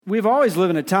We've always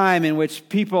lived in a time in which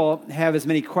people have as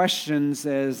many questions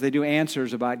as they do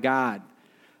answers about God.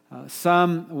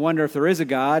 Some wonder if there is a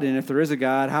God, and if there is a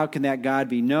God, how can that God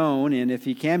be known? And if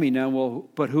he can be known, well,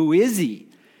 but who is he?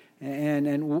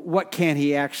 And what can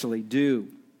he actually do?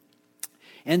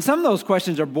 And some of those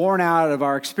questions are born out of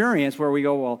our experience where we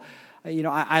go, well,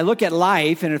 I look at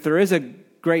life, and if there is a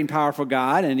great and powerful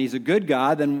God, and he's a good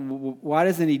God, then why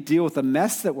doesn't he deal with the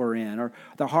mess that we're in, or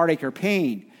the heartache or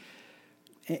pain?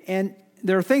 And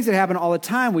there are things that happen all the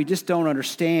time we just don't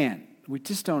understand. We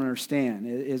just don't understand.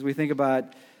 As we think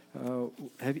about,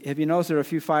 have you noticed there are a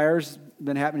few fires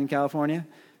been happening in California?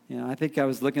 I think I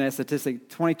was looking at a statistic,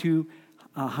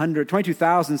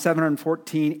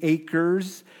 22,714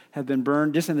 acres have been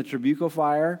burned just in the Trabuco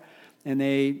fire. And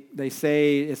they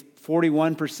say it's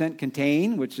 41%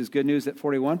 contained, which is good news that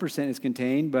 41% is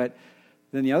contained. But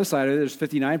then the other side of it, there's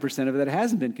 59% of it that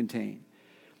hasn't been contained.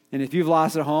 And if you've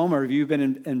lost a home or if you've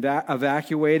been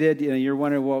evacuated, you're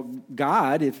wondering, well,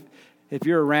 God, if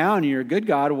you're around and you're a good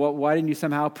God, why didn't you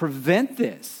somehow prevent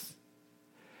this?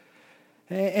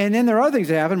 And then there are other things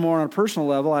that happen more on a personal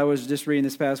level. I was just reading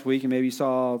this past week, and maybe you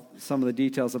saw some of the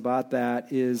details about that.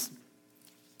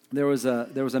 There was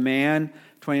a man,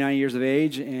 29 years of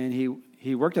age, and he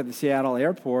worked at the Seattle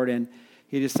airport, and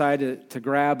he decided to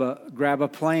grab a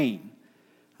plane.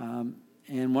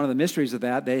 And one of the mysteries of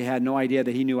that, they had no idea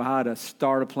that he knew how to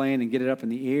start a plane and get it up in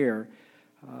the air.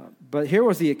 But here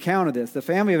was the account of this. The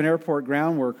family of an airport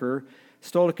ground worker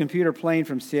stole a computer plane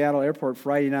from Seattle Airport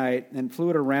Friday night and flew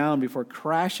it around before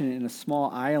crashing it in a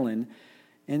small island,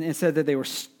 and said that they were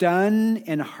stunned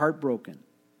and heartbroken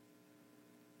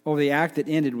over the act that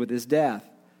ended with his death.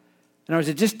 In other words,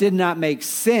 it just did not make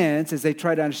sense as they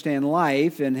tried to understand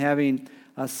life and having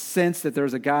a sense that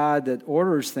there's a God that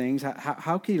orders things.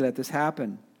 How can you let this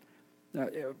happen?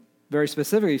 Very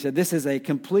specifically, he said, this is a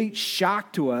complete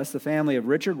shock to us. The family of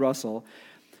Richard Russell,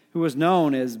 who was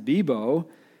known as Bebo,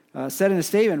 said in a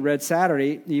statement read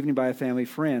Saturday evening by a family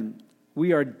friend,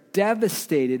 "We are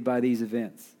devastated by these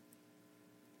events."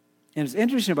 And it's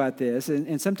interesting about this,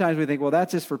 and sometimes we think, well,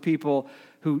 that's just for people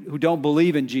who don't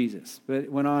believe in Jesus. But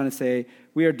it went on to say,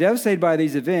 we are devastated by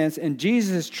these events, and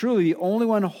Jesus is truly the only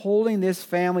one holding this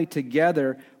family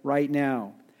together right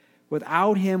now.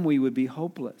 Without him, we would be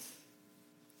hopeless.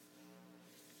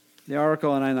 The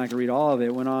article, and I'm not going to read all of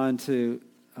it, went on to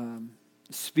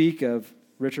speak of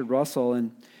Richard Russell,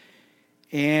 and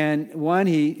one,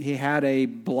 he had a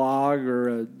blog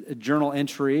or a journal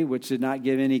entry which did not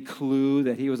give any clue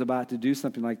that he was about to do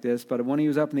something like this. But when he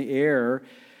was up in the air,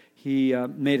 he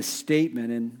made a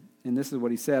statement, and this is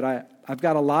what he said. I've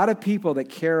got a lot of people that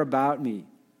care about me.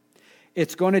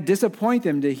 It's going to disappoint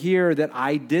them to hear that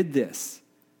I did this.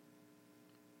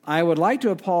 I would like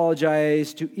to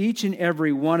apologize to each and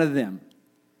every one of them.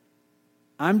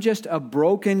 I'm just a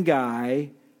broken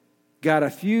guy. Got a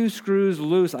few screws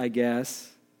loose, I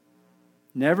guess.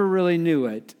 Never really knew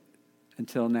it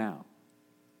until now.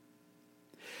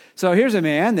 So here's a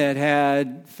man that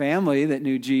had family that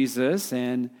knew Jesus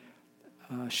and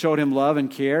showed him love and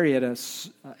care. He had a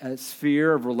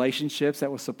sphere of relationships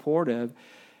that was supportive.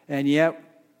 And yet,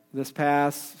 this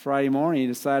past Friday morning, he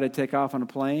decided to take off on a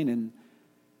plane,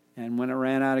 and when it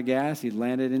ran out of gas, he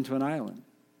landed into an island.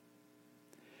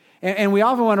 And we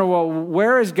often wonder, well,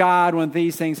 where is God when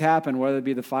these things happen, whether it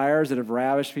be the fires that have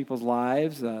ravished people's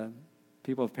lives,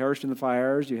 people have perished in the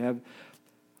fires, you have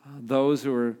those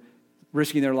who are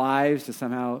risking their lives to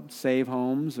somehow save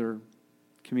homes or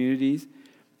communities.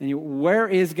 And where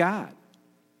is God?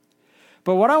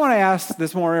 But what I want to ask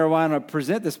this morning, or what I want to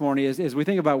present this morning, is we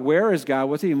think about where is God,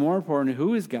 what's even more important,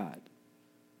 who is God?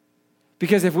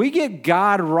 Because if we get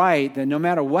God right, then no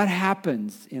matter what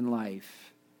happens in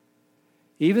life,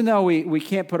 even though we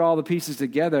can't put all the pieces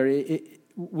together,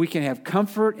 we can have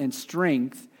comfort and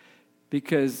strength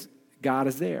because God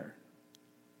is there.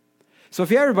 So if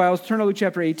you have your Bibles, turn to Luke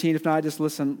chapter 18. If not, just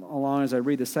listen along as I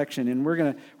read the section. And we're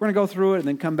gonna go through it and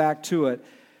then come back to it.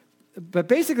 But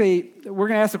basically, we're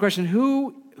going to ask the question,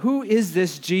 who is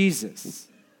this Jesus?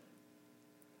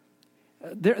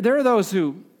 There are those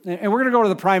who, and we're going to go to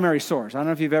the primary source. I don't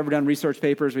know if you've ever done research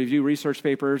papers. If you do research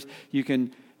papers, you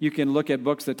can look at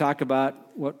books that talk about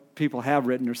what people have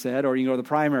written or said, or you can go to the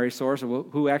primary source of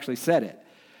who actually said it.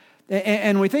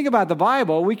 And when we think about the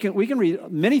Bible, we can read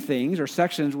many things or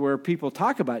sections where people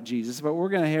talk about Jesus, but we're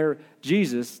going to hear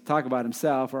Jesus talk about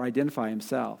himself or identify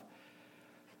himself.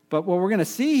 But what we're going to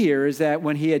see here is that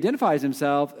when he identifies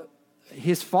himself,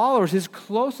 his followers, his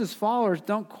closest followers,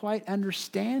 don't quite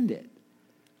understand it.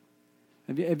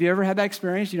 Have you ever had that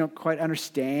experience? You don't quite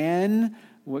understand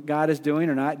what God is doing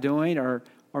or not doing, or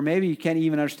or maybe you can't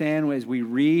even understand as we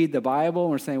read the Bible,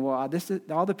 and we're saying, well,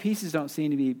 all the pieces don't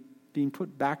seem to be being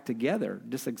put back together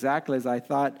just exactly as I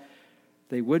thought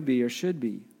they would be or should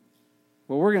be.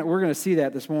 Well, we're going to see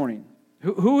that this morning.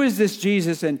 Who is this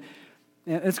Jesus? And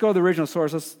let's go to the original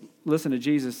source. Let's listen to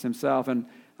Jesus himself. And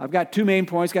I've got two main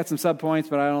points, got some subpoints,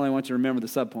 but I only want you to remember the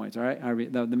subpoints, all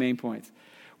right? The main points.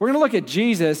 We're going to look at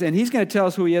Jesus, and he's going to tell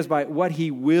us who he is by what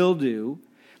he will do.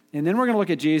 And then we're going to look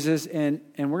at Jesus, and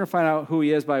we're going to find out who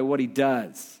he is by what he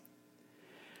does.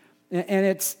 And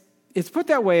it's put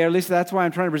that way, or at least that's why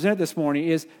I'm trying to present it this morning,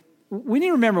 is we need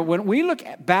to remember when we look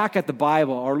back at the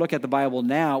Bible or look at the Bible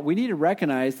now, we need to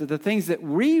recognize that the things that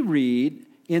we read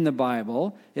in the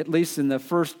Bible, at least in the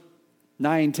first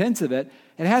 9/10 of it,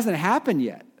 it hasn't happened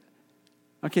yet.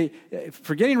 Okay,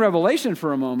 forgetting Revelation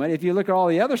for a moment, if you look at all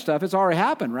the other stuff, it's already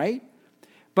happened, right?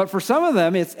 But for some of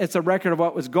them, it's a record of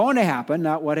what was going to happen,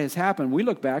 not what has happened. We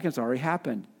look back and it's already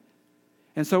happened.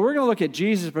 And so we're going to look at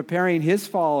Jesus preparing his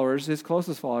followers, his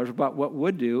closest followers, about what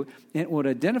would do, and it would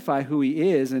identify who he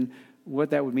is and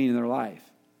what that would mean in their life.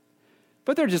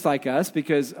 But they're just like us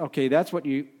because, okay, that's what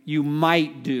you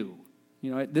might do.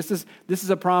 You know, this is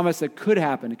a promise that could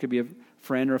happen. It could be a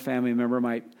friend or a family member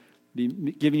might be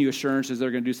giving you assurances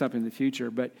they're going to do something in the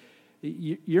future. But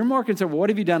you're more concerned, well, what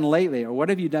have you done lately? Or what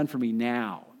have you done for me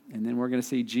now? And then we're going to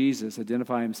see Jesus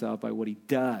identify himself by what he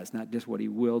does, not just what he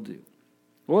will do.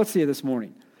 Well, let's see it this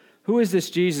morning. Who is this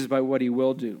Jesus by what he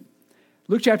will do?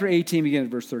 Luke chapter 18, beginning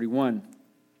at verse 31.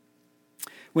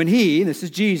 When he, this is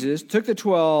Jesus, took the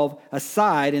 12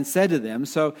 aside and said to them,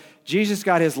 so Jesus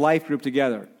got his life group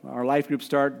together. Our life groups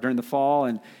start during the fall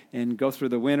and go through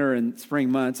the winter and spring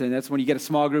months, and that's when you get a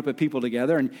small group of people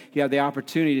together, and you have the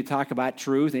opportunity to talk about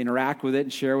truth, interact with it,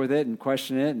 and share with it, and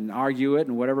question it, and argue it,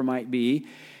 and whatever it might be.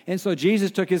 And so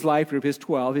Jesus took his life group, his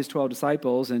 12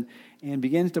 disciples, and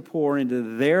begins to pour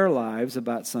into their lives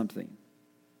about something.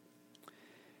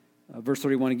 Verse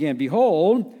 31 again,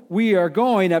 behold, we are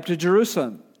going up to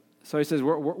Jerusalem. So he says,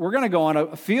 we're going to go on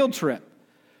a field trip.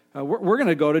 We're going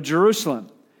to go to Jerusalem.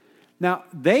 Now,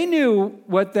 they knew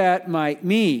what that might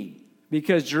mean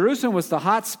because Jerusalem was the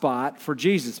hot spot for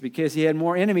Jesus because he had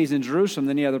more enemies in Jerusalem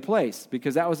than any other place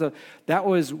because that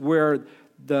was where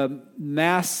the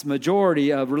mass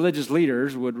majority of religious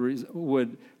leaders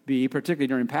would be, particularly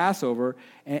during Passover,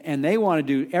 and they want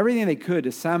to do everything they could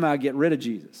to somehow get rid of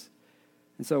Jesus.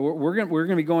 And so we're going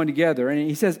to be going together. And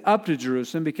he says up to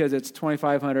Jerusalem because it's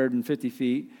 2,550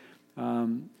 feet,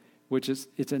 which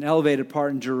it's an elevated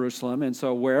part in Jerusalem. And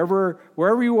so wherever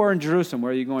you are in Jerusalem,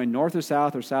 whether you're going north or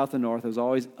south to north, it was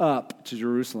always up to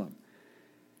Jerusalem.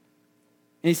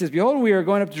 And he says, behold, we are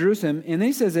going up to Jerusalem. And then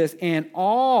he says this, and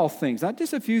all things, not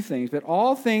just a few things, but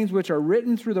all things which are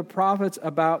written through the prophets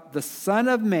about the Son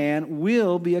of Man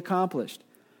will be accomplished.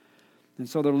 And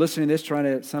so they're listening to this, trying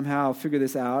to somehow figure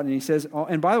this out. And he says, oh,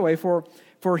 and by the way, for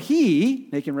he,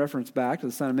 making reference back to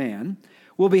the Son of Man,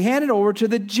 will be handed over to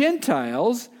the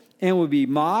Gentiles and will be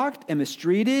mocked and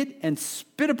mistreated and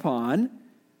spit upon.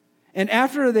 And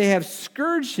after they have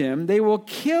scourged him, they will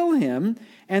kill him.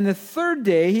 And the third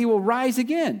day he will rise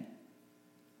again.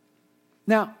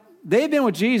 Now, they've been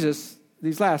with Jesus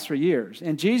these last 3 years.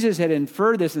 And Jesus had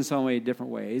inferred this in so many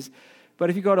different ways. But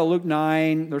if you go to Luke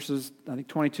 9, verses, I think,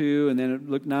 22, and then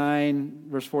Luke 9,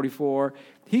 verse 44,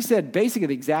 he said basically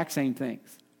the exact same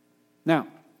things. Now,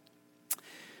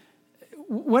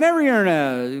 whenever you're in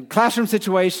a classroom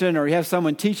situation or you have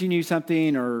someone teaching you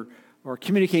something or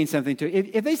communicating something to you,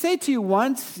 if they say it to you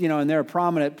once, and they're a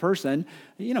prominent person,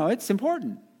 it's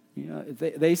important. If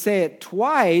they say it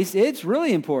twice, it's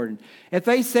really important. If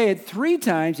they say it 3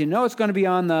 times, it's going to be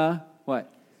on the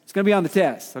what? It's going to be on the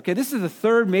test. Okay, this is the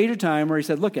third major time where he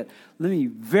said, let me be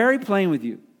very plain with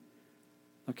you.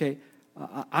 Okay,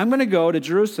 I'm going to go to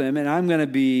Jerusalem and I'm going to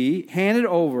be handed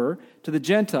over to the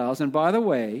Gentiles. And by the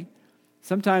way,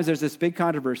 sometimes there's this big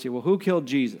controversy. Well, who killed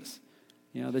Jesus?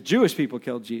 The Jewish people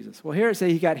killed Jesus. Well, here it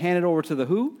says he got handed over to the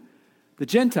who? The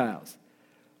Gentiles.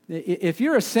 If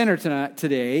you're a sinner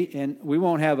today, and we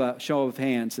won't have a show of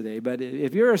hands today, but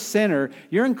if you're a sinner,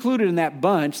 you're included in that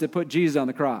bunch that put Jesus on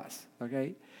the cross,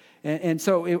 okay? And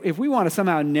so if we want to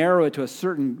somehow narrow it to a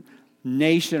certain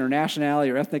nation or nationality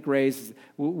or ethnic race,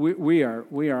 we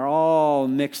are all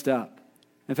mixed up.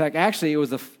 In fact, actually, it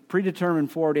was a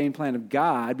predetermined, foreordained plan of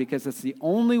God because it's the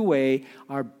only way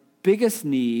our biggest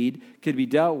need could be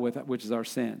dealt with, which is our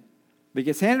sin. But he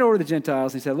gets handed over to the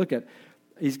Gentiles, and he said,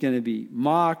 he's going to be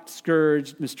mocked,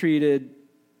 scourged, mistreated,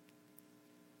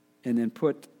 and then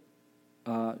put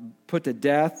to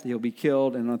death. He'll be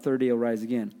killed, and on the third day he'll rise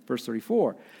again. Verse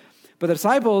 34. But the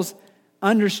disciples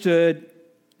understood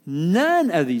none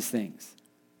of these things.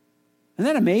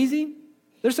 Isn't that amazing?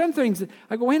 There's some things that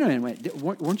I go, wait a minute,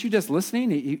 weren't you just listening?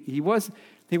 He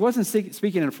wasn't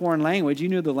speaking in a foreign language. He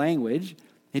knew the language.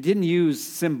 He didn't use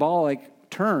symbolic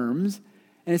terms.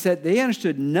 And it said they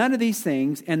understood none of these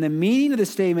things, and the meaning of the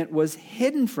statement was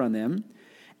hidden from them,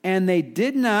 and they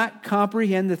did not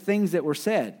comprehend the things that were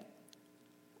said.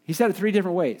 He said it 3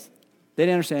 different ways. They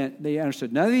didn't understand. They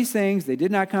understood none of these things. They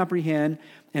did not comprehend,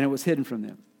 and it was hidden from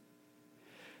them.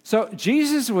 So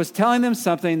Jesus was telling them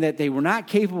something that they were not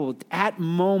capable at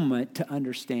moment to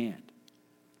understand.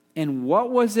 And what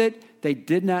was it they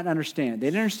did not understand? They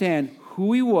didn't understand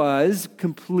who he was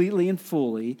completely and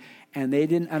fully, and they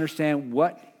didn't understand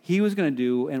what he was going to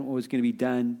do and what was going to be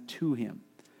done to him.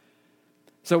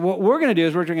 So what we're going to do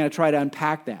is we're going to try to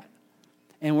unpack that.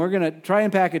 And we're going to try to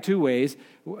unpack it 2 ways.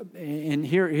 And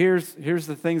here's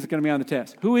the things that are going to be on the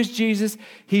test. Who is Jesus?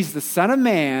 He's the Son of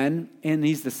Man, and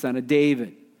he's the Son of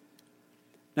David.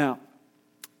 Now,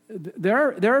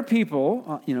 there are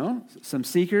people, some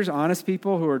seekers, honest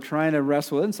people who are trying to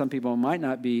wrestle with it, and some people might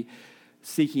not be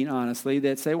seeking honestly,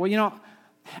 that say, well,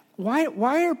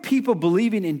 why are people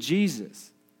believing in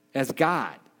Jesus as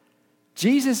God?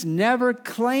 Jesus never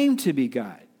claimed to be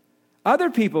God.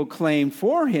 Other people claimed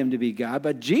for him to be God,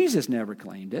 but Jesus never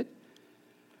claimed it.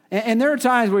 And there are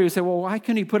times where you say, well, why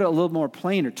couldn't he put it a little more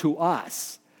plainer to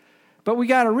us? But we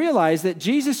got to realize that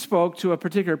Jesus spoke to a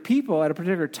particular people at a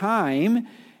particular time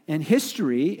in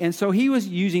history, and so he was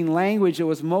using language that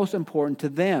was most important to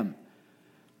them.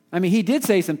 I mean, he did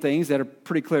say some things that are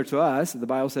pretty clear to us. The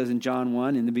Bible says in John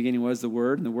 1, in the beginning was the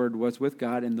Word, and the Word was with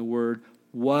God, and the Word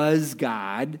was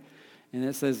God. And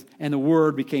it says, and the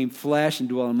Word became flesh and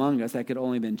dwelt among us. That could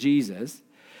only have been Jesus.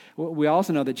 We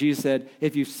also know that Jesus said,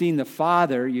 if you've seen the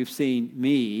Father, you've seen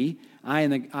me. I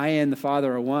and the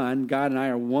Father are one. God and I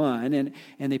are one.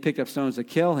 And they picked up stones to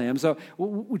kill him. So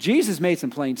Jesus made some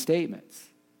plain statements.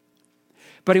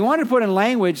 But he wanted to put in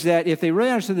language that if they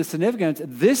really understood the significance,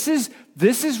 this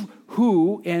is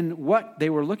who and what they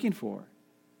were looking for.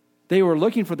 They were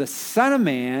looking for the Son of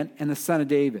Man and the Son of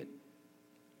David.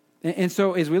 And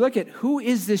so as we look at who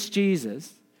is this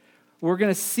Jesus, we're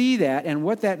going to see that and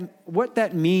what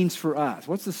that means for us.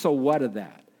 What's the so what of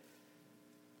that?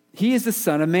 He is the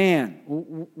Son of Man.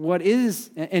 What is,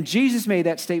 and Jesus made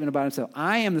that statement about himself.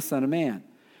 I am the Son of Man.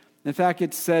 In fact,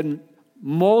 it's said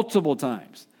multiple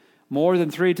times. More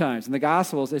than 3 times. In the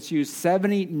Gospels, it's used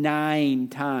 79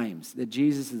 times that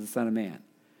Jesus is the Son of Man.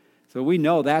 So we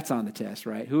know that's on the test,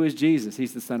 right? Who is Jesus?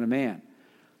 He's the Son of Man.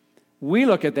 We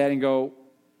look at that and go,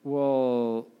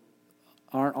 well,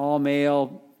 aren't all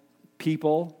male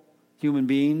people, human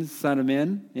beings, son of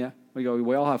men? Yeah. We go,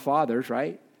 we all have fathers,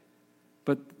 right?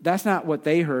 But that's not what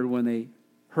they heard when they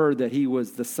heard that he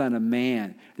was the Son of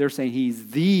Man. They're saying he's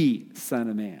the Son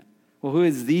of Man. Well, who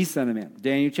is the Son of Man?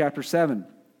 Daniel chapter 7.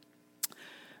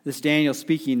 This Daniel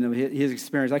speaking of his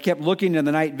experience. I kept looking in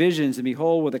the night visions, and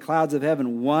behold, with the clouds of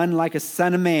heaven, one like a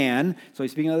son of man, so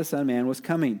he's speaking of the Son of Man, was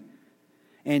coming.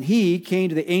 And he came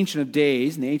to the Ancient of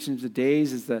Days, and the Ancient of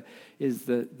Days is the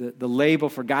label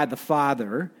for God the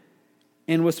Father,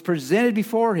 and was presented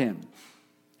before him.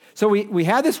 So we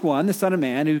have this one, the Son of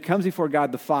Man, who comes before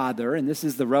God the Father, and this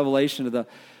is the revelation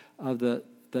of the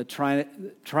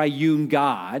triune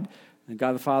God, and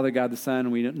God the Father, God the Son,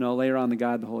 and we know later on the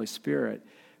God the Holy Spirit.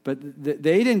 But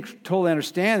they didn't totally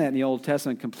understand that in the Old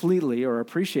Testament completely or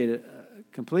appreciate it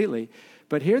completely.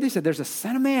 But here they said there's a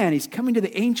Son of Man. He's coming to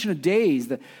the Ancient of Days,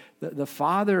 the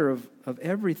Father of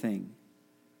everything.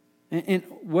 And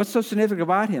what's so significant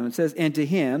about him? It says, and to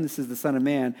him, this is the Son of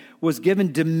Man, was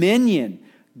given dominion,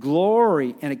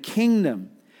 glory, and a kingdom,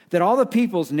 that all the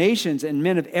peoples, nations, and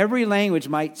men of every language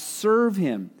might serve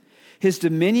him. His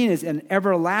dominion is an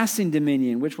everlasting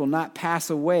dominion which will not pass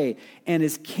away, and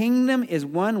his kingdom is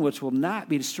one which will not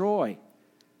be destroyed.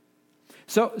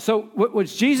 So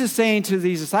what's Jesus saying to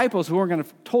these disciples who weren't going to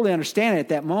totally understand it at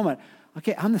that moment?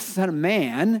 Okay, I'm the Son of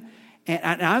Man,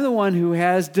 and I'm the one who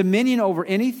has dominion over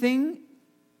anything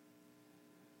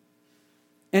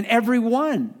and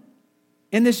everyone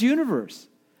in this universe.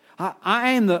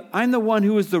 I'm the one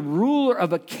who is the ruler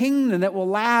of a kingdom that will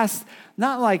last,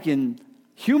 not like in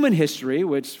human history,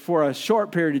 which for a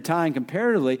short period of time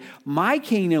comparatively, my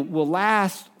kingdom will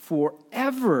last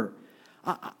forever.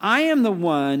 I am the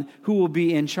one who will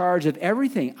be in charge of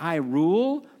everything. I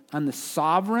rule. I'm the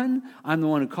sovereign. I'm the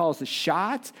one who calls the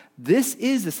shots. This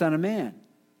is the Son of Man.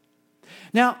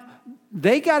 Now,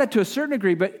 they got it to a certain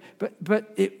degree, but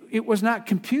it was not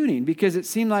computing because it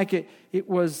seemed like it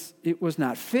was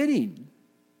not fitting.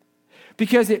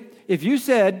 Because if you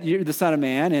said you're the Son of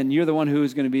Man and you're the one who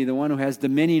is going to be the one who has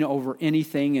dominion over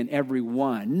anything and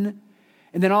everyone,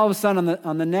 and then all of a sudden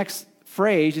on the next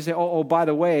phrase you say, oh, by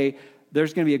the way,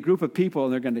 there's going to be a group of people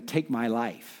and they're going to take my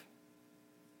life.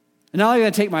 And not only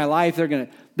going to take my life, they're going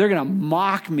to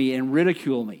mock me and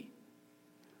ridicule me.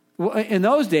 Well, in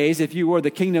those days, if you were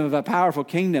the kingdom of a powerful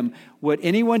kingdom, would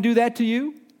anyone do that to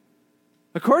you?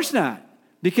 Of course not.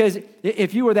 Because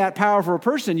if you were that powerful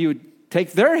person, you would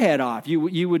take their head off.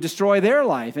 You would destroy their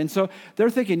life. And so they're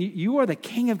thinking, you are the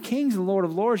King of Kings and Lord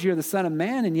of Lords. You're the Son of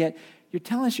Man, and yet you're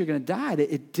telling us you're going to die.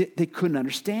 They couldn't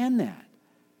understand that.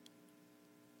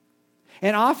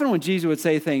 And often when Jesus would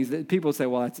say things, that people would say,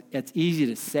 well, it's easy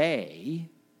to say,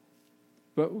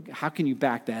 but how can you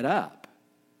back that up?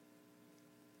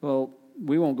 Well,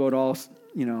 we won't go to all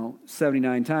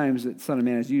 79 times that Son of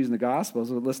Man is used in the Gospels,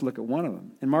 so let's look at one of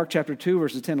them. In Mark chapter 2,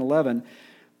 verses 10 and 11,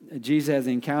 Jesus has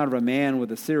the encounter of a man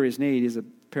with a serious need. He's a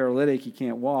paralytic, he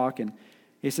can't walk, and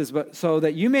he says, but so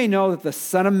that you may know that the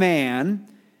Son of Man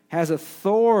has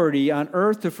authority on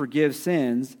earth to forgive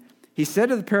sins, he said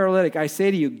to the paralytic, I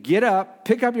say to you, get up,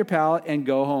 pick up your pallet, and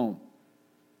go home.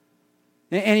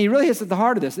 And he really hits at the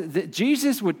heart of this, that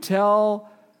Jesus would tell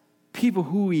people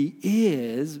who he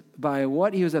is by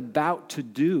what he was about to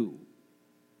do.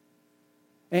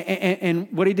 And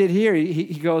what he did here,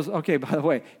 he goes, okay, by the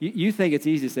way, you think it's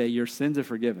easy to say your sins are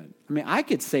forgiven. I mean, I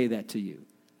could say that to you.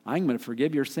 I'm going to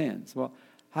forgive your sins. Well,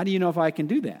 how do you know if I can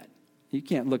do that? You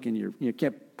can't look in you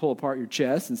can't pull apart your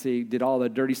chest and see, did all the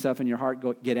dirty stuff in your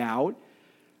heart get out?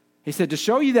 He said, to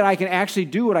show you that I can actually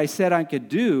do what I said I could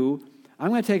do, I'm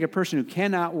going to take a person who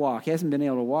cannot walk, he hasn't been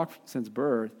able to walk since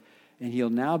birth, and he'll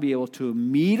now be able to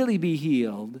immediately be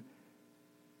healed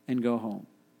and go home.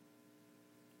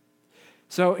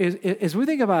 So as we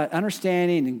think about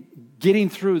understanding and getting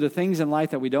through the things in life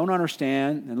that we don't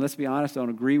understand, and let's be honest, don't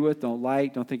agree with, don't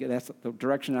like, don't think that's the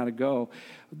direction how to go,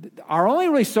 our only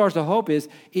really source of hope is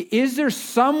there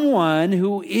someone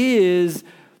who is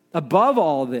above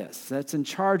all this, that's in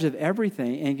charge of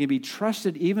everything and can be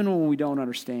trusted even when we don't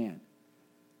understand?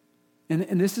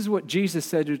 And this is what Jesus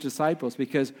said to his disciples,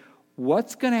 because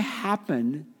what's going to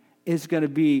happen is going to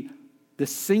be the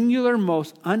singular,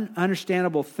 most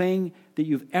ununderstandable thing that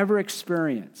you've ever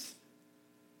experienced.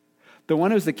 The one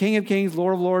who's the King of Kings,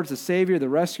 Lord of Lords, the Savior, the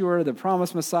Rescuer, the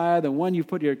promised Messiah, the one you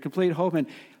put your complete hope in,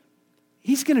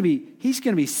 he's going to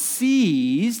be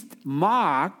seized,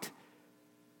 mocked,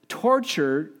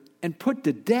 tortured, and put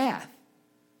to death.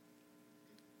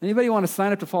 Anybody want to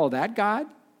sign up to follow that God?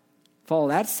 Follow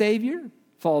that Savior?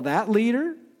 Follow that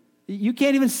leader? You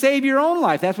can't even save your own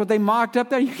life. That's what they mocked up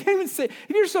there. You can't even say, if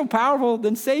you're so powerful,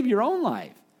 then save your own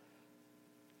life.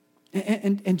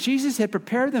 And Jesus had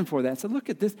prepared them for that and said, look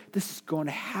at this. This is going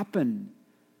to happen.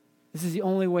 This is the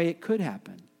only way it could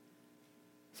happen.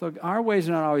 So our ways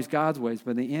are not always God's ways,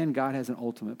 but in the end, God has an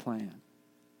ultimate plan.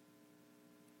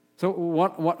 So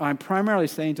what I'm primarily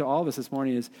saying to all of us this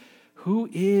morning is, who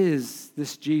is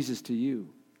this Jesus to you?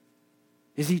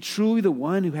 Is he truly the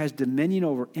one who has dominion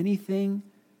over anything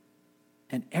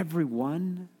and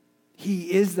everyone?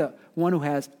 He is the one who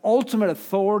has ultimate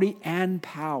authority and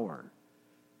power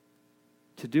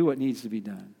to do what needs to be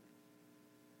done.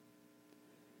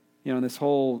 In this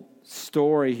whole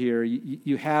story here,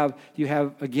 you have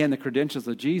again the credentials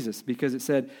of Jesus, because it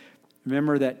said,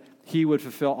 remember that he would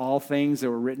fulfill all things that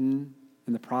were written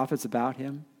in the prophets about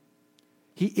him.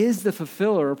 He is the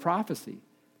fulfiller of prophecy.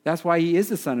 That's why he is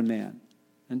the Son of Man.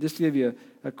 And just to give you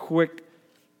a quick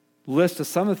list of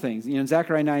some of the things. In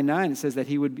Zechariah 9:9, it says that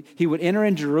he would enter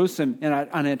in Jerusalem in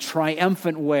a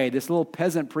triumphant way. This little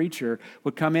peasant preacher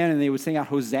would come in and they would sing out,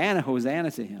 Hosanna,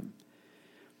 Hosanna to him.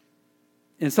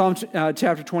 In Psalm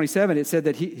chapter 27, it said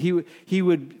that he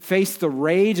would face the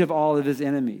rage of all of his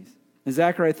enemies. In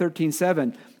Zechariah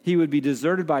 13:7, he would be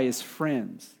deserted by his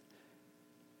friends.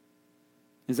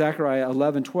 In Zechariah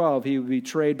 11:12, he would be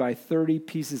betrayed by 30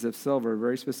 pieces of silver,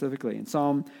 very specifically. In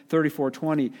Psalm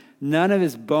 34:20, none of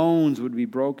his bones would be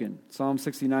broken. Psalm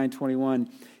 69:21,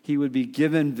 he would be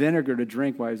given vinegar to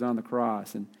drink while he was on the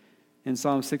cross. And in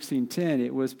Psalm 16:10,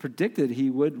 it was predicted he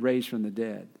would raise from the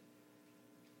dead.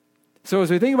 So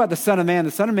as we think about the Son of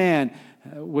Man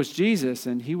was Jesus,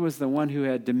 and he was the one who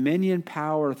had dominion,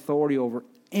 power, authority over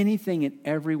anything and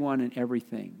everyone and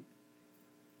everything.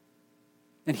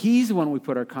 And he's the one we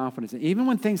put our confidence in. Even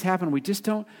when things happen we just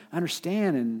don't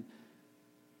understand and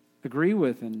agree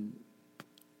with and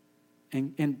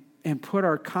put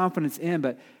our confidence in,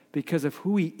 but because of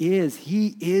who he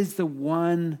is the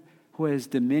one who has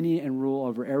dominion and rule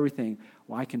over everything.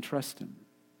 Well, I can trust him.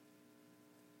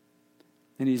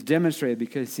 And he's demonstrated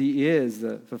because he is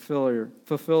the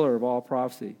fulfiller of all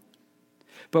prophecy.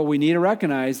 But we need to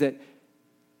recognize that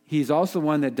he's also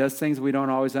one that does things we don't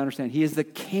always understand. He is the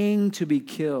king to be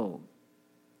killed.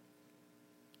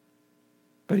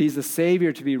 but he's the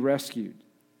Savior to be rescued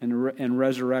and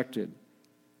resurrected.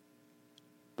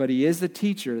 But he is the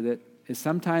teacher that is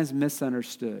sometimes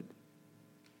misunderstood.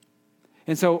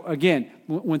 And so, again,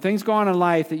 when things go on in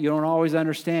life that you don't always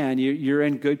understand, you're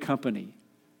in good company.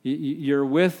 You're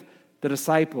with the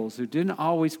disciples who didn't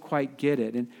always quite get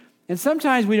it. And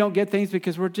sometimes we don't get things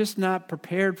because we're just not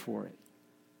prepared for it.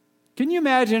 Can you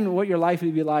imagine what your life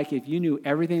would be like if you knew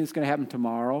everything that's going to happen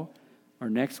tomorrow or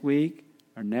next week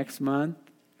or next month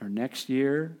or next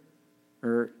year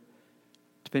or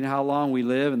depending on how long we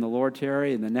live in the Lord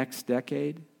tarry in the next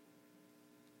decade?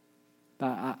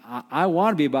 I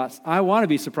want to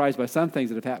be surprised by some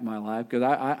things that have happened in my life because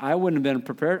I wouldn't have been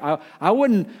prepared.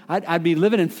 I'd be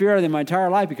living in fear my entire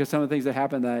life because some of the things that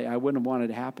happened that I wouldn't have wanted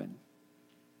to happen.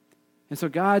 And so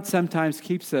God sometimes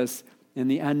keeps us in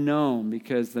the unknown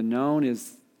because the known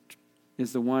is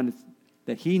the one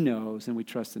that he knows and we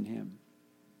trust in him.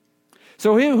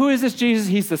 So who is this Jesus?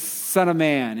 He's the Son of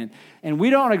Man. And we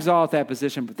don't exalt that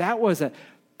position, but that was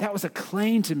a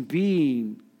claim to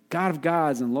being God of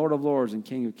gods and Lord of lords and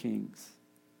King of kings.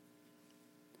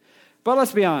 But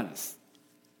let's be honest.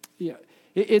 Yeah,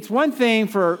 it's one thing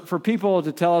for people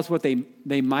to tell us what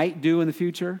they might do in the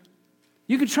future.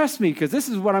 You can trust me because this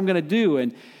is what I'm going to do.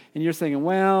 And you're thinking,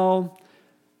 well,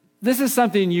 this is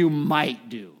something you might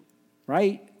do,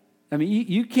 right? I mean,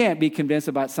 you can't be convinced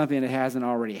about something that hasn't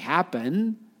already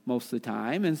happened most of the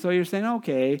time. And so you're saying,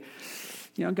 okay,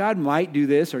 God might do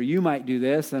this or you might do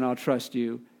this, and I'll trust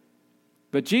you.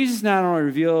 But Jesus not only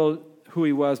revealed who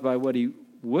he was by what he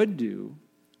would do,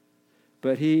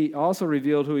 but he also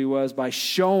revealed who he was by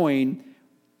showing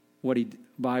what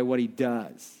he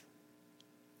does.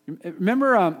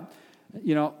 Remember,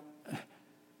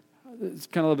 it's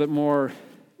kind of a little bit more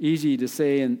easy to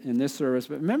say in this service,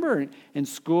 but remember in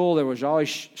school there was always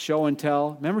show and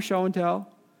tell. Remember show and tell?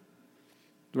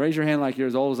 Raise your hand like you're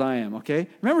as old as I am, okay?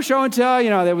 Remember show and tell?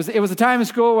 It was a time in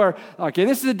school where, okay,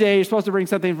 this is the day you're supposed to bring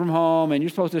something from home, and you're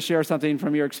supposed to share something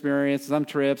from your experience, some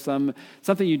trip,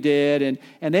 something you did,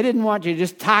 and they didn't want you to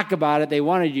just talk about it. They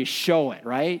wanted you to show it,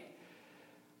 right?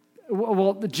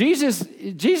 Well, Jesus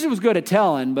was good at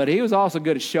telling, but he was also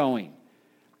good at showing.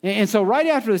 And so right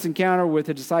after this encounter with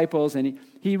the disciples, and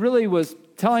he really was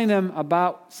telling them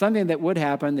about something that would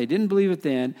happen. They didn't believe it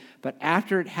then, but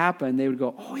after it happened, they would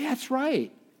go, oh, yeah, that's right.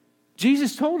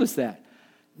 Jesus told us that.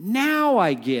 Now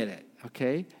I get it,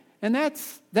 okay? And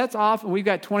that's often, we've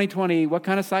got 20/20, what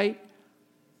kind of sight?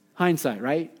 Hindsight,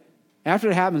 right? After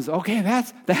it happens, okay,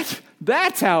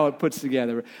 that's how it puts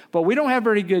together. But we don't have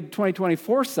very good 20/20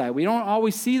 foresight. We don't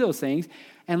always see those things.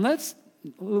 And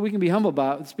we can be humble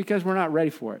about it. It's because we're not ready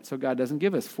for it. So God doesn't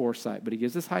give us foresight, but he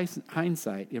gives us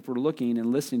hindsight if we're looking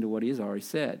and listening to what he has already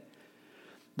said.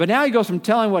 But now he goes from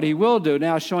telling what he will do,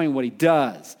 now showing what he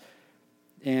does.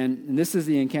 And this is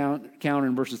the encounter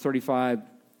in verses 35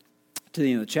 to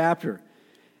the end of the chapter.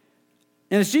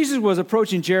 And as Jesus was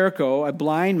approaching Jericho, a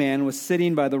blind man was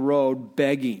sitting by the road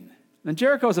begging. And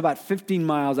Jericho is about 15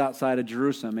 miles outside of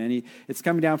Jerusalem, and it's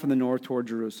coming down from the north toward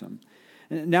Jerusalem.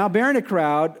 And now hearing a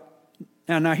crowd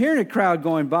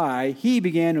going by, he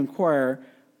began to inquire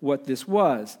what this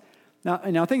was.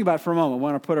 Now think about it for a moment. We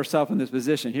want to put ourselves in this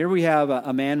position. Here we have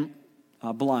a man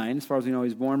blind. As far as we know,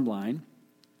 he's born blind.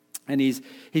 And he's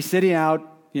sitting out,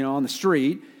 on the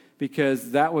street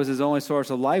because that was his only source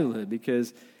of livelihood,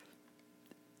 because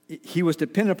he was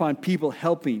dependent upon people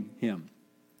helping him.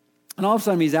 And all of a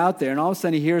sudden he's out there, and all of a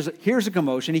sudden he hears a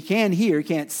commotion. He can't hear, he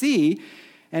can't see,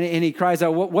 and he cries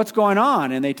out, what's going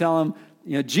on? And they tell him,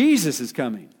 Jesus is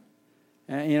coming.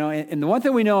 And the one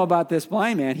thing we know about this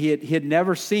blind man, he had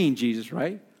never seen Jesus,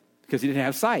 right? Because he didn't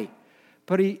have sight.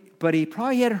 But he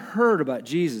probably had heard about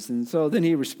Jesus. And so then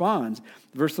he responds.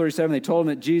 Verse 37, they told him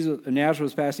that Jesus of Nazareth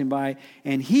was passing by.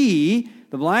 And he,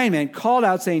 the blind man, called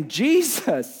out saying,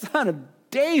 Jesus, Son of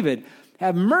David,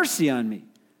 have mercy on me.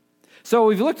 So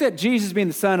we've looked at Jesus being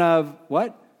the son of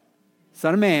what?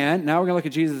 Son of man. Now we're going to look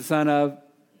at Jesus, the son of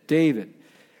David.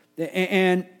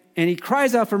 And he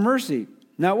cries out for mercy.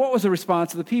 Now, what was the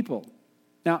response of the people?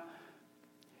 Now,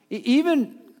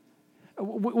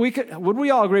 would we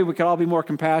all agree we could all be more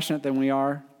compassionate than we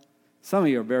are? Some of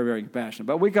you are very, very compassionate,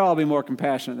 but we could all be more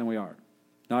compassionate than we are.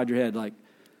 Nod your head like,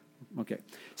 okay.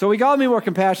 So we could all be more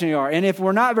compassionate than we are. And if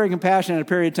we're not very compassionate in a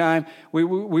period of time, we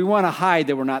want to hide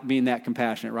that we're not being that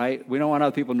compassionate, right? We don't want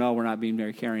other people to know we're not being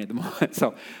very caring at the moment.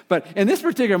 But in this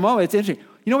particular moment, it's interesting.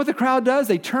 You know what the crowd does?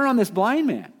 They turn on this blind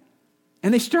man.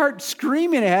 And they start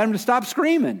screaming at him to stop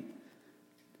screaming.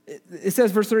 It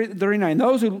says, verse 39,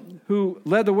 those who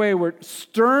led the way were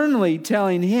sternly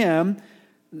telling him,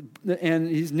 and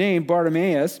he's named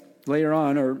Bartimaeus later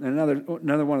on, or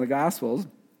another one of the Gospels,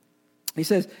 He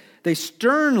says, they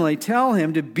sternly tell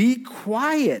him to be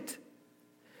quiet.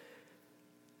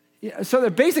 So they're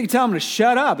basically telling him to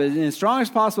shut up in the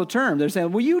strongest possible term. They're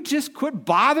saying, will you just quit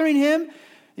bothering him?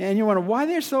 And you wonder,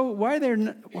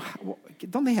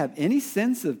 don't they have any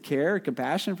sense of care or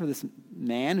compassion for this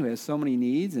man who has so many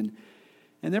needs? And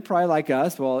they're probably like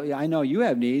us. Well, yeah, I know you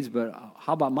have needs, but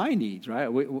how about my needs, right?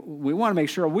 We want to make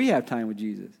sure we have time with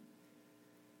Jesus.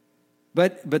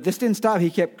 But this didn't stop. He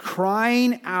kept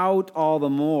crying out all the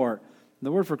more.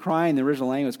 The word for crying in the original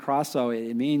language, krasso,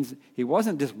 it means he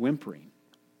wasn't just whimpering.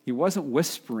 He wasn't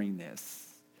whispering this.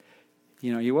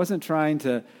 He wasn't trying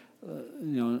to,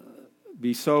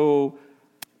 be so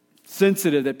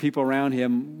sensitive that people around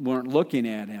him weren't looking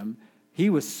at him.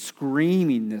 He was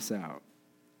screaming this out.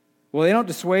 Well, they don't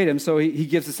dissuade him, so he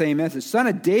gives the same message. Son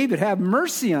of David, have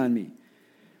mercy on me.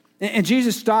 And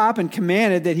Jesus stopped and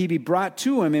commanded that he be brought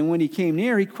to him. And when he came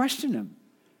near, he questioned him.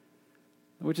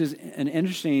 Which is an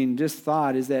interesting just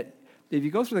thought, is that if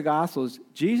you go through the Gospels,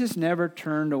 Jesus never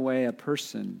turned away a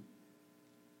person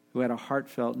who had a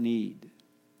heartfelt need.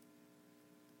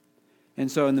 And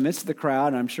so in the midst of the crowd,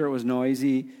 and I'm sure it was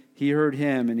noisy, he heard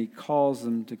him and he calls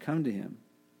them to come to him.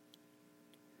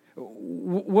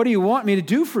 What do you want me to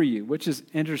do for you? Which is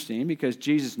interesting because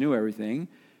Jesus knew everything.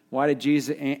 Why did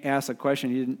Jesus ask a question?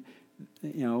 He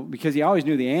didn't, because he always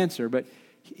knew the answer, but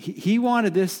he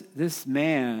wanted this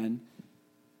man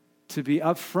to be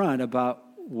upfront about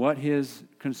what his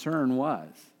concern was.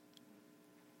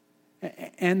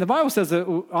 And the Bible says that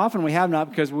often we have not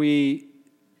because we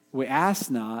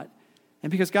ask not, and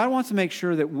because God wants to make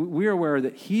sure that we're aware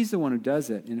that he's the one who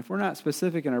does it. And if we're not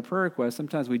specific in our prayer requests,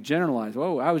 sometimes we generalize,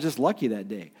 oh, I was just lucky that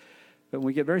day. But when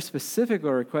we get very specific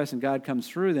with our requests and God comes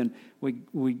through, then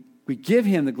we give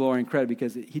him the glory and credit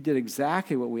because he did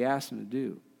exactly what we asked him to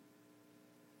do.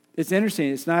 It's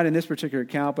interesting. It's not in this particular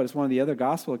account, but it's one of the other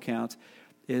gospel accounts,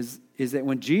 is that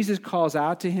when Jesus calls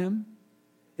out to him,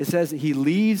 it says that he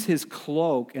leaves his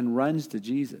cloak and runs to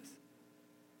Jesus,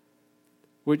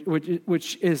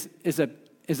 which is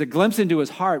a glimpse into his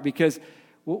heart, because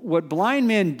what blind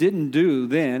men didn't do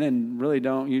then, and really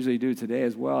don't usually do today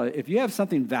as well, if you have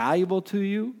something valuable to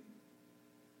you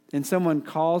and someone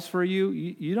calls for you,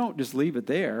 you don't just leave it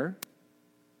there.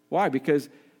 Why? Because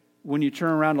when you turn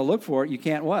around to look for it, you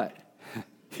can't what?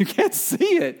 You can't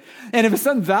see it. And if it's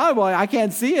something valuable, I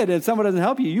can't see it, and someone doesn't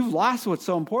help you, you've lost what's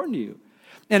so important to you.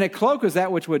 And a cloak was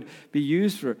that which would be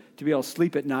used to be able to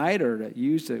sleep at night, or to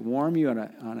use to warm you on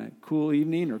a cool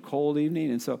evening or cold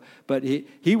evening. And so, but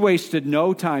he wasted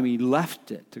no time. He left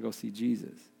it to go see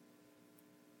Jesus.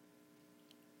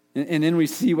 And then we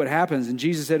see what happens. And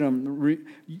Jesus said to him,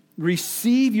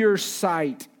 receive your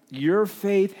sight. Your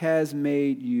faith has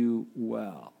made you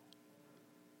well.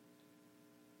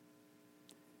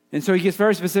 And so he gets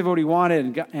very specific what he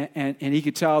wanted, and he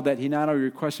could tell that he not only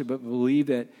requested, but believed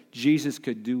that Jesus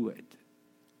could do it.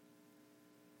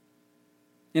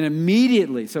 And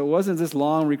immediately, so it wasn't this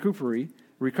long recuperation,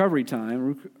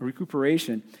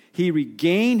 he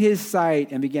regained his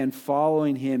sight and began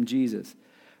following him, Jesus,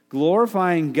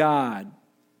 glorifying God.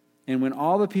 And when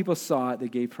all the people saw it, they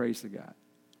gave praise to God.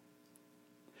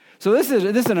 So this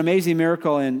is an amazing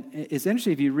miracle, and it's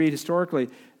interesting if you read historically,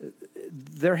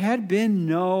 there had been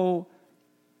no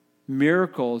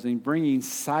miracles in bringing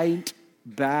sight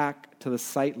back to the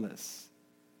sightless.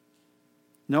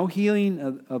 No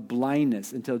healing of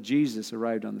blindness until Jesus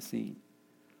arrived on the scene.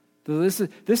 So this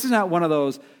is not one of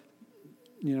those,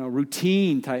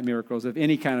 routine type miracles, if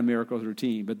any kind of miracle is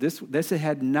routine. But this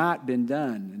had not been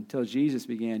done until Jesus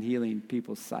began healing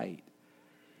people's sight.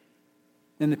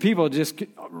 And the people just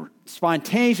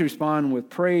spontaneously respond with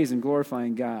praise and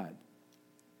glorifying God.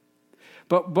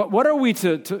 But what are we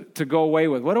to go away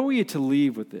with? What are we to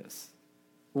leave with this?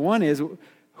 One is,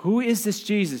 who is this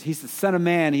Jesus? He's the Son of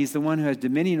Man. He's the one who has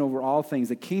dominion over all things.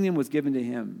 The kingdom was given to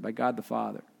him by God the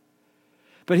Father.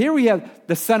 But here we have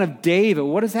the Son of David.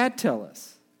 What does that tell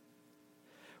us?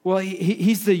 Well,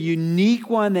 he's the unique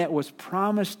one that was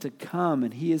promised to come,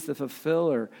 and he is the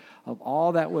fulfiller of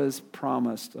all that was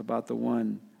promised about the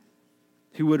one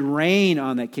who would reign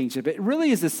on that kingship. It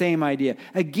really is the same idea.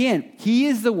 Again, he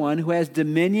is the one who has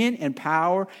dominion and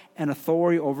power and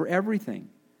authority over everything.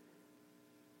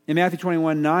 In Matthew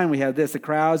 21:9, we have this: the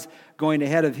crowds going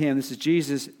ahead of him, this is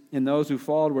Jesus, and those who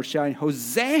followed were shouting,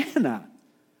 Hosanna!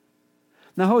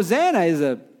 Now, Hosanna is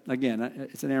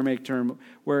it's an Aramaic term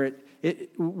where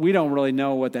we don't really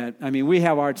know what that, we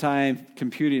have our time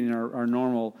computing our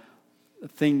normal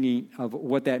thinking of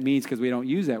what that means because we don't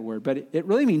use that word. But it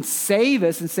really means save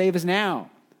us and save us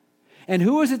now. And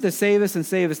who is it to save us and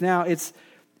save us now?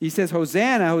 He says,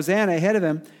 Hosanna, Hosanna ahead of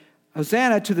him.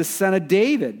 Hosanna to the Son of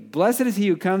David. Blessed is he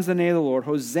who comes in the name of the Lord.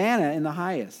 Hosanna in the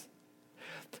highest.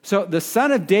 So the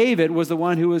Son of David was the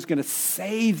one who was going to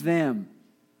save them.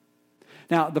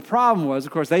 Now, the problem was,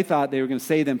 of course, they thought they were going to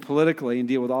save them politically and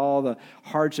deal with all the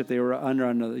hardship they were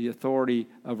under the authority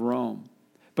of Rome.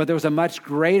 But there was a much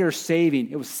greater saving.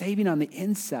 It was saving on the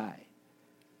inside.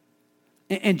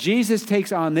 And Jesus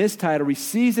takes on this title,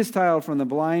 receives this title from the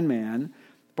blind man.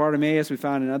 Bartimaeus, we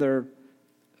found in other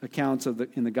accounts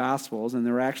in the Gospels, and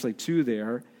there were actually two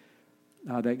there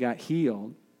that got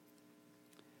healed.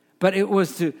 But it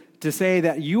was to say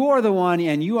that you are the one,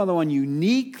 and you are the one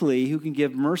uniquely who can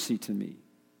give mercy to me.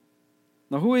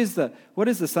 Now, what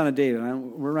is the Son of David?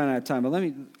 We're running out of time, but let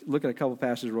me look at a couple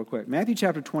passages real quick. Matthew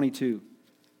chapter 22.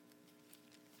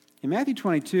 In Matthew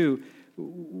 22,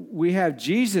 we have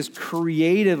Jesus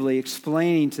creatively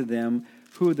explaining to them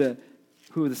who the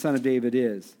Son of David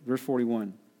is. Verse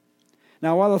 41.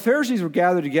 Now, while the Pharisees were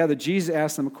gathered together, Jesus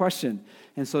asked them a question.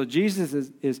 And so Jesus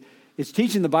is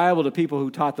teaching the Bible to people who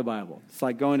taught the Bible. It's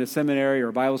like going to seminary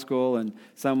or Bible school and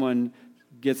someone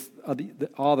gets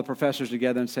all the professors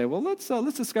together and say, well, let's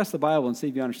discuss the Bible and see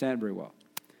if you understand it very well.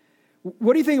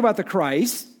 What do you think about the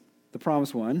Christ, the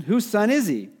promised one? Whose son is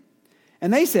he?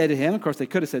 And they said to him, of course, they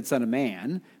could have said son of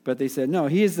man, but they said, no,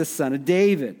 he is the son of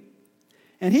David.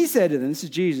 And he said to them, this is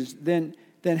Jesus, then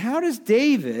how does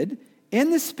David,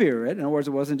 in the Spirit, in other words,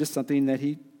 it wasn't just something that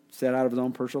he said out of his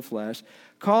own personal flesh,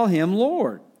 call him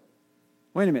Lord?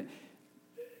 Wait a minute.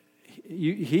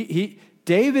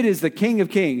 David is the King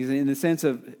of Kings in the sense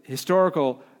of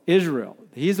historical Israel.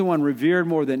 He's the one revered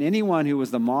more than anyone who was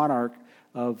the monarch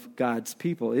of God's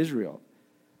people, Israel.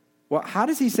 Well, how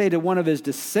does he say to one of his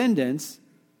descendants,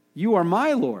 you are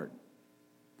my Lord?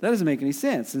 That doesn't make any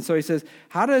sense. And so he says,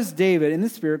 how does David in the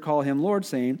Spirit call him Lord,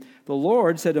 saying, the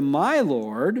Lord said to my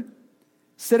Lord,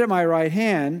 sit at my right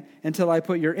hand until I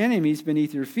put your enemies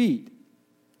beneath your feet.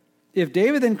 If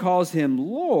David then calls him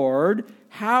Lord,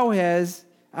 how is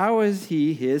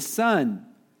he his son?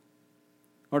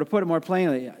 Or to put it more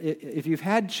plainly, if you've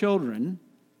had children,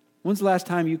 when's the last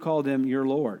time you called them your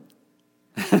Lord?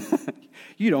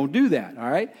 You don't do that, all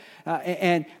right?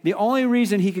 And the only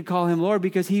reason he could call him Lord,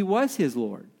 because he was his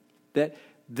Lord. That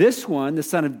this one, the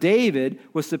son of David,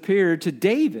 was superior to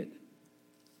David.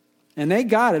 And they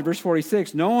got it, verse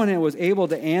 46, no one was able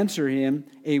to answer him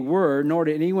a word, nor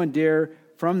did anyone dare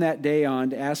from that day on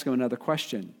to ask him another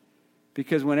question.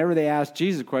 Because whenever they asked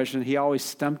Jesus a question, he always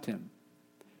stumped him.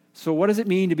 So what does it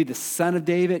mean to be the son of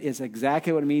David? It's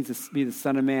exactly what it means to be the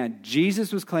son of man.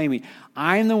 Jesus was claiming,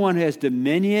 I'm the one who has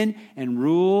dominion and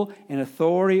rule and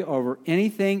authority over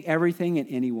anything, everything, and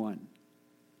anyone.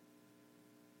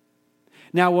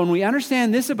 Now, when we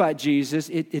understand this about Jesus,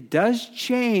 it does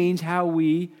change how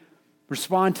we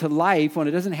respond to life when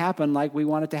it doesn't happen like we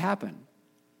want it to happen.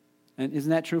 And isn't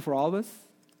that true for all of us?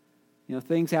 You know,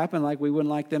 things happen like we wouldn't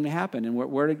like them to happen. And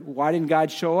why didn't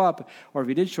God show up? Or if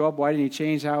he did show up, why didn't he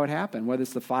change how it happened? Whether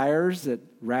it's the fires that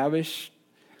ravish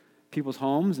people's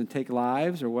homes and take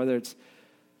lives, or whether it's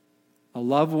a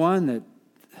loved one that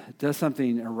does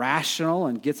something irrational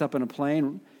and gets up in a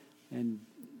plane and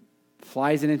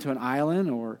flies it into an island,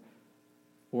 or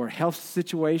a health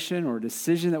situation, or a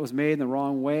decision that was made in the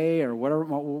wrong way, or whatever.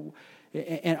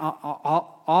 And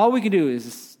all we can do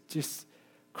is just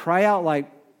cry out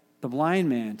like the blind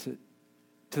man to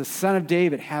the Son of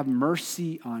David, have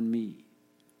mercy on me.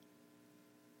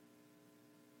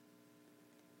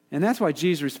 And that's why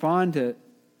Jesus responded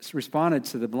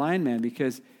to the blind man,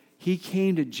 because he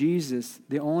came to Jesus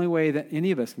the only way that any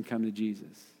of us can come to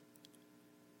Jesus.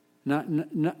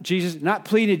 Not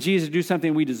pleading to Jesus to do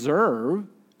something we deserve,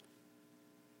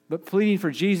 but pleading for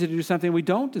Jesus to do something we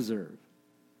don't deserve.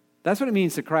 That's what it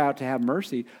means to cry out to have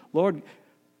mercy. Lord,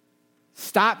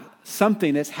 stop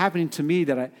something that's happening to me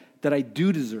that I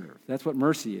do deserve. That's what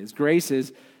mercy is. Grace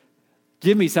is,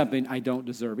 give me something I don't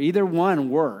deserve. Either one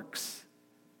works.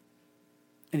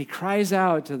 And he cries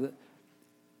out to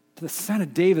the Son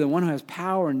of David, the one who has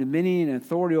power and dominion and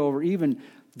authority over even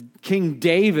King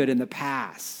David in the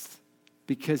past,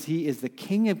 because he is the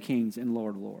King of Kings and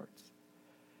Lord of Lords.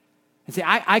 And say,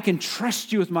 I can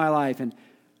trust you with my life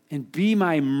and be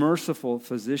my merciful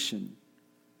physician.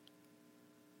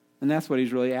 And that's what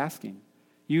he's really asking.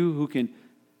 You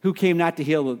who came not to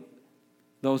heal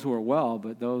those who are well,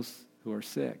 but those who are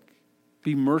sick.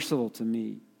 Be merciful to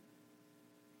me.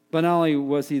 But not only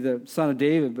was he the son of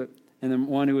David, and the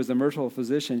one who was the merciful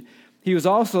physician, he was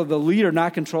also the leader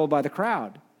not controlled by the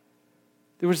crowd.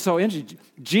 It was so interesting.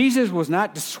 Jesus was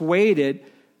not dissuaded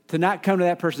to not come to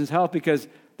that person's help because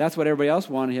that's what everybody else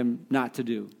wanted him not to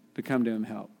do, to come to him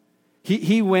help.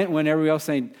 He went when everybody else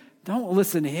saying, Don't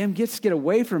listen to him. Get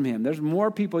away from him. There's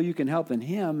more people you can help than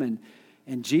him.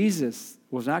 And Jesus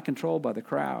was not controlled by the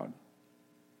crowd.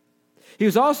 He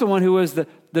was also one who was the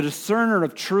discerner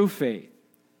of true faith.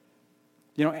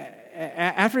 You know,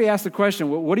 after he asked the question,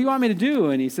 what do you want me to do?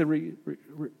 And he said,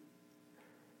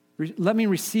 let me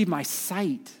receive my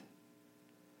sight.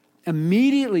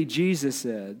 Immediately Jesus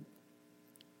said,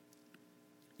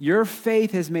 your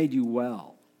faith has made you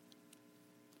well.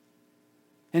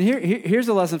 And here's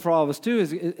a lesson for all of us too,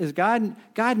 is God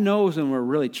knows when we're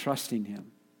really trusting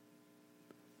him.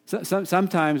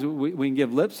 Sometimes we can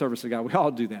give lip service to God. We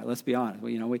all do that, let's be honest.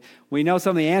 We know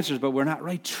some of the answers, but we're not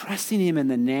really trusting him in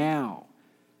the now.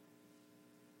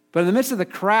 But in the midst of the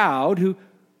crowd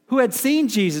who had seen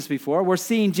Jesus before, we're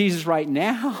seeing Jesus right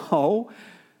now,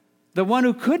 the one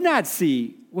who could not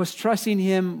see was trusting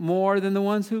him more than the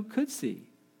ones who could see.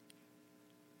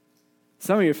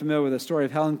 Some of you are familiar with the story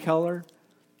of Helen Keller.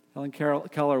 Helen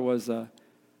Keller was a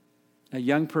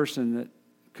young person that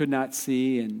could not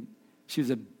see, and she was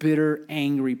a bitter,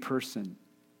 angry person.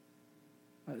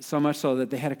 So much so that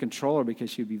they had to control her because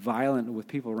she would be violent with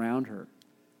people around her.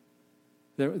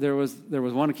 There was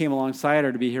one who came alongside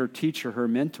her to be her teacher, her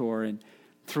mentor, and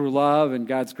through love and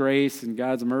God's grace and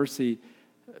God's mercy,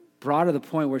 brought her to the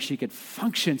point where she could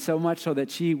function so much so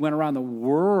that she went around the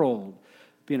world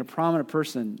being a prominent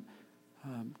person,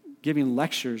 giving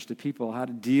lectures to people how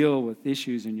to deal with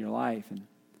issues in your life.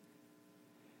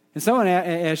 And someone,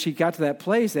 as she got to that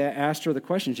place, asked her the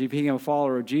question. She became a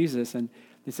follower of Jesus, and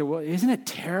they said, well, isn't it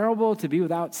terrible to be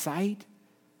without sight?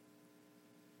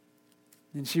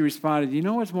 And she responded, you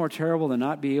know what's more terrible than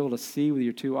not being able to see with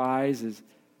your two eyes is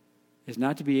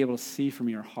not to be able to see from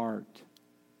your heart.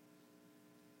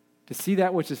 To see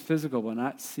that which is physical, but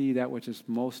not see that which is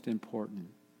most important.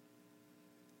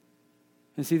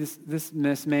 And see,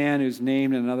 this man who's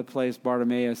named in another place,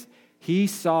 Bartimaeus, he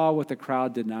saw what the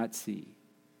crowd did not see.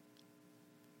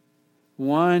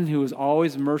 One who is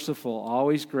always merciful,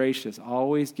 always gracious,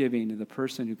 always giving to the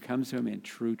person who comes to him in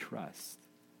true trust.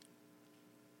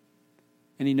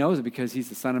 And he knows it because he's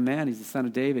the Son of Man, he's the Son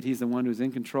of David, he's the one who's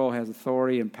in control, has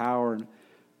authority and power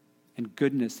and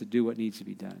goodness to do what needs to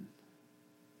be done.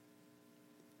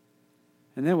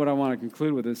 And then what I want to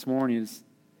conclude with this morning is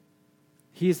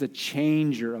he's the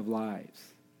changer of lives.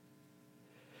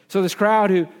 So this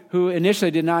crowd who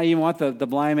initially did not even want the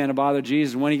blind man to bother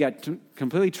Jesus, when he got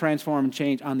completely transformed and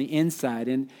changed on the inside.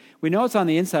 And we know it's on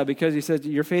the inside because he says,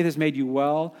 your faith has made you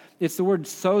well. It's the word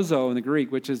sozo in the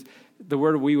Greek, which is the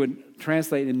word we would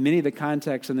translate in many of the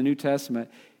contexts in the New Testament.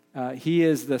 He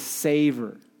is the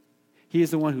saver. He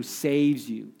is the one who saves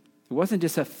you. It wasn't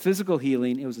just a physical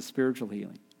healing, it was a spiritual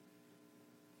healing.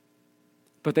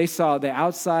 But they saw the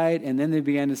outside, and then they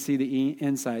began to see the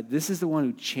inside. This is the one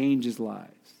who changes lives.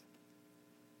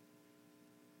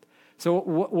 So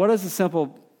what is the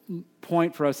simple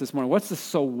point for us this morning? What's the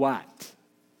so what?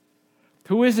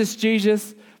 Who is this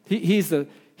Jesus? He's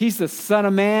the Son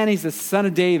of Man. He's the Son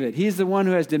of David. He's the one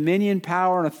who has dominion,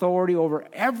 power, and authority over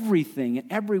everything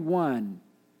and everyone.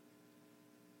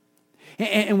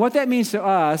 And what that means to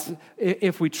us,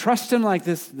 if we trust him like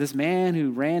this man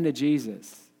who ran to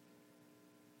Jesus,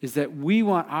 is that we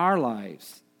want our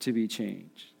lives to be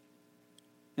changed.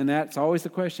 And that's always the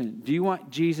question. Do you want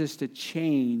Jesus to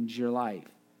change your life?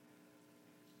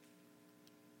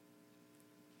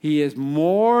 He is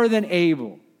more than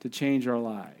able to change our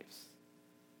lives.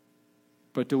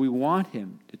 But do we want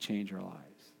him to change our lives?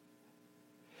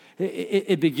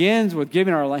 It begins with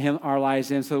giving our lives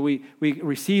to him so we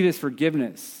receive his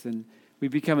forgiveness and we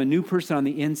become a new person on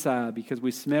the inside because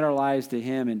we submit our lives to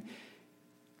him and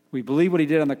we believe what he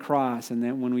did on the cross, and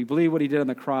then when we believe what he did on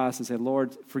the cross and say,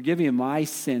 Lord, forgive me of my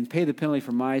sins, pay the penalty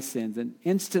for my sins, and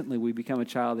instantly we become a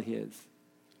child of his.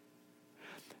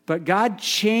 But God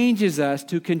changes us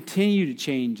to continue to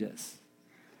change us.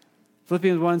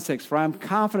 Philippians 1:6, for I am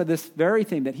confident of this very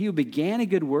thing, that he who began a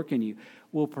good work in you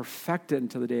will perfect it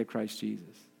until the day of Christ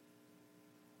Jesus.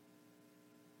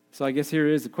 So I guess here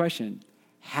is the question.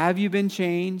 Have you been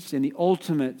changed in the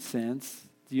ultimate sense?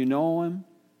 Do you know him?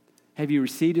 Have you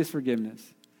received his forgiveness?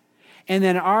 And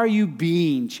then are you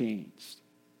being changed?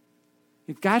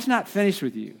 If God's not finished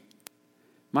with you,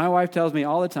 my wife tells me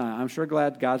all the time, I'm sure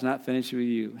glad God's not finished with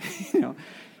you.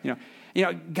 you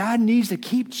know, God needs to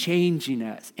keep changing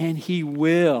us, and he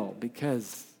will,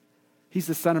 because he's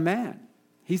the Son of Man.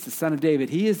 He's the Son of David.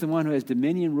 He is the one who has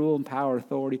dominion, rule, and power,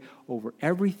 authority over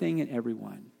everything and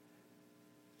everyone.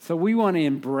 So we want to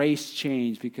embrace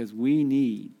change because we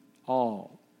need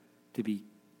all to be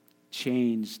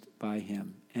changed by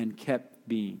him and kept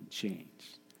being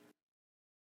changed.